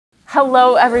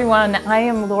Hello everyone, I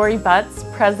am Laurie Butz,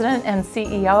 President and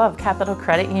CEO of Capital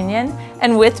Credit Union,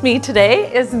 and with me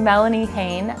today is Melanie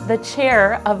Haen, the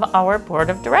Chair of our Board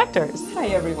of Directors. Hi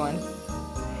everyone.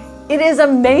 It is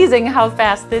amazing how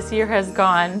fast this year has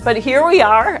gone, but here we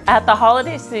are at the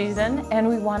holiday season and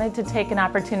we wanted to take an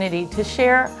opportunity to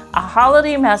share a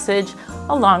holiday message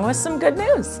along with some good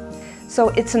news. So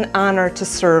it's an honor to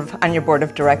serve on your Board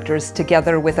of Directors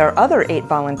together with our other 8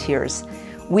 volunteers.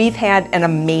 We've had an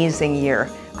amazing year,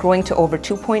 growing to over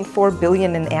 $2.4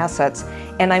 billion in assets,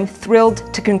 and I'm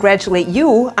thrilled to congratulate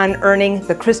you on earning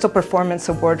the Crystal Performance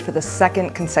Award for the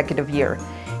 2nd consecutive year.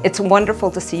 It's wonderful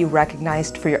to see you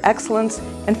recognized for your excellence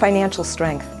and financial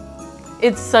strength.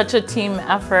 It's such a team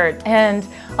effort, and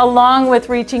along with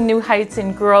reaching new heights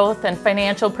in growth and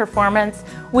financial performance,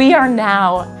 we are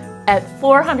now at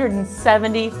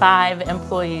 475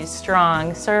 employees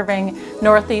strong, serving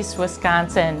Northeast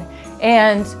Wisconsin.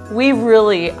 And we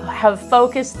really have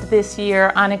focused this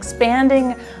year on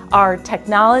expanding our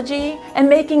technology and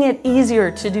making it easier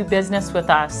to do business with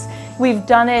us. We've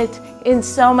done it in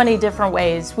so many different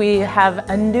ways. We have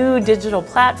a new digital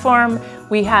platform.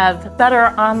 We have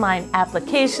better online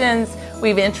applications.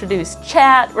 We've introduced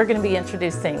chat. We're going to be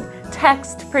introducing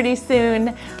text pretty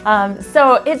soon.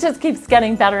 So it just keeps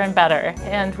getting better and better,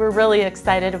 and we're really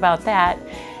excited about that.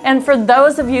 And for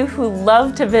those of you who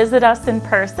love to visit us in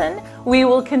person, we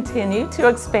will continue to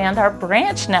expand our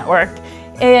branch network.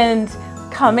 And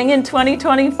coming in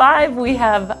 2025, we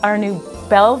have our new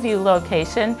Bellevue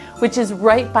location, which is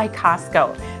right by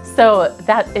Costco. So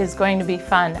that is going to be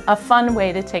fun, a fun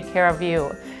way to take care of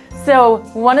you. So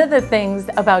one of the things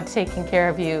about taking care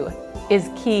of you is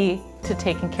key to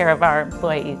taking care of our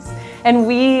employees. And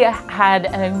we had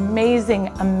an amazing,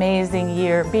 amazing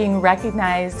year being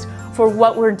recognized for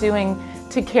what we're doing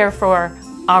to care for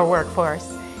our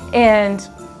workforce. And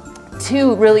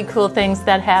 2 really cool things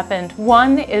that happened.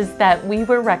 One is that we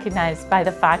were recognized by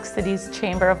the Fox Cities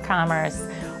Chamber of Commerce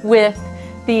with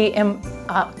the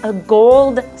a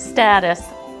gold status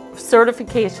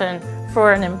certification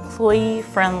for an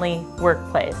employee-friendly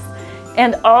workplace.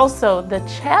 And also the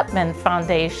Chapman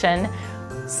Foundation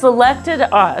selected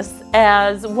us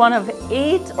as one of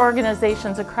 8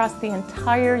 organizations across the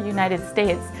entire United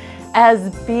States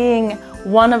as being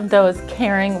one of those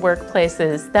caring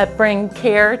workplaces that bring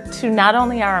care to not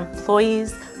only our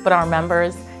employees, but our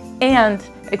members, and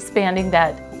expanding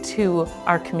that to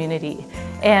our community.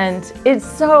 And it's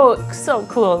so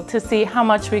cool to see how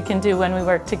much we can do when we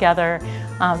work together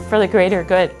for the greater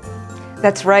good.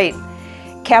 That's right.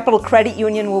 Capital Credit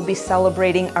Union will be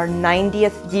celebrating our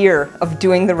 90th year of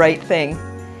doing the right thing.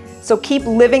 So keep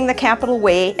living the Capital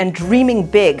way and dreaming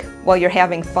big while you're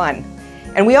having fun.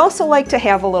 And we also like to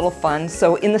have a little fun,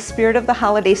 so in the spirit of the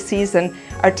holiday season,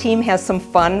 our team has some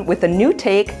fun with a new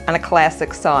take on a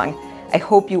classic song. I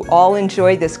hope you all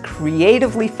enjoy this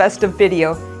creatively festive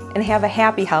video and have a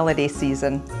happy holiday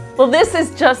season. Well, this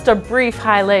is just a brief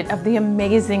highlight of the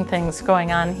amazing things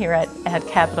going on here at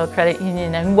Capital Credit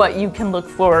Union and what you can look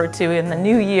forward to in the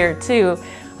new year too.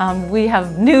 We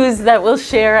have news that we'll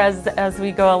share as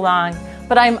we go along,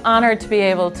 but I'm honored to be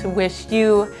able to wish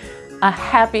you a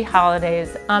happy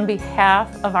holidays on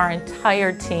behalf of our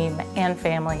entire team and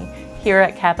family here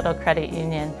at Capital Credit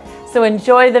Union. So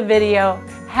enjoy the video,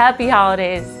 happy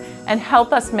holidays, and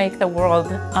help us make the world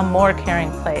a more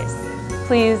caring place.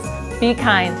 Please be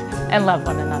kind and love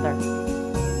one another.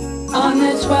 On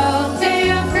the 12th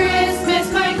day